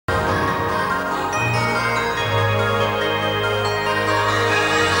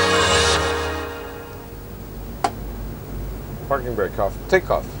Parking brake off. Take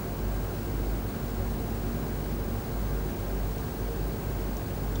off.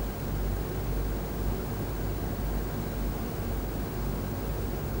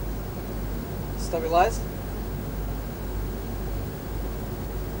 Stabilize.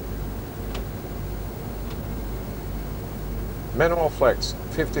 Manual flex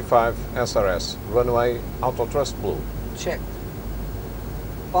 55 SRS. Runway auto thrust blue. Checked.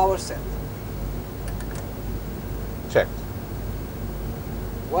 Power set. Checked.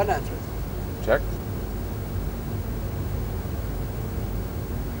 100. Checked.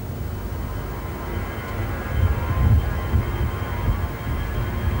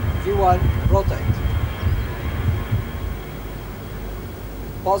 V1, rotate.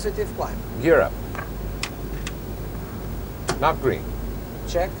 Positive climb. Gear up. Not green.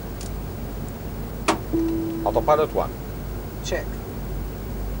 Check. Autopilot 1. Check.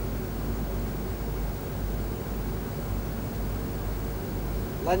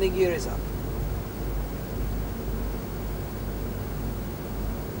 Landing gear is up.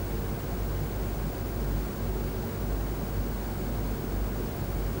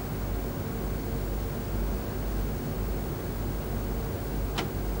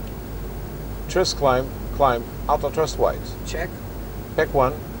 Thrust climb. Climb. Auto thrust wide. Check. Pack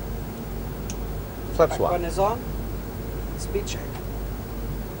 1. Flaps Pack 1. 1 is on. Speed check.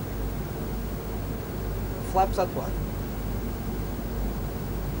 Flaps at 1.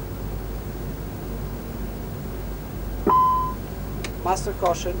 Master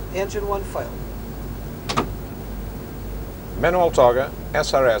caution, engine 1 failed. Manual toggle.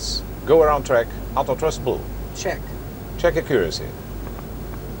 SRS. Go around track. Auto thrust blue. Check. Check accuracy.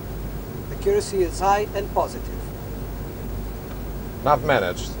 Accuracy is high and positive. Nav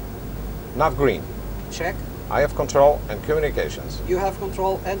managed. Nav green. Check. I have control and communications. You have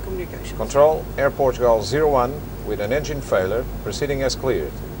control and communication. Control Air Portugal 01 with an engine failure. Proceeding as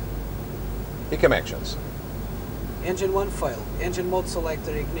cleared. ECAM actions. Engine 1 failed. Engine mode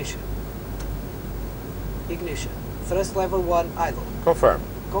selector ignition. Ignition. Thrust lever 1 idle. Confirm.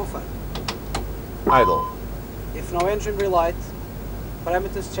 Confirm. Idle. If no engine relight,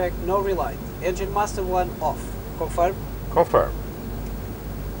 parameters check, no relight. Engine master 1 off. Confirm. Confirm.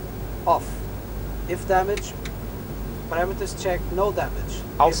 Off. If damage, parameters check, no damage.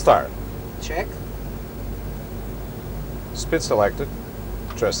 I'll If start. check. Speed selected.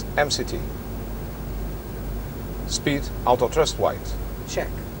 Thrust MCT. Speed auto thrust wide. Check.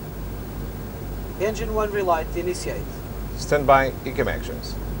 Engine 1 relight, initiate. Standby ECAM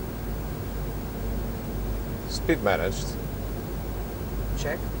actions. Speed managed.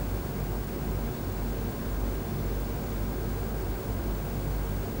 Check.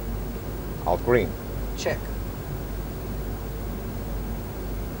 Alt green. Check.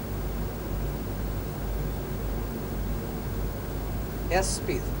 S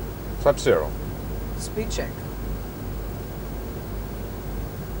speed. Flap 0. Speed check.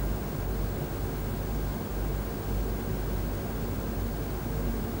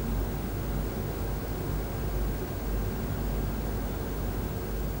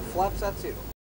 Flaps at 0.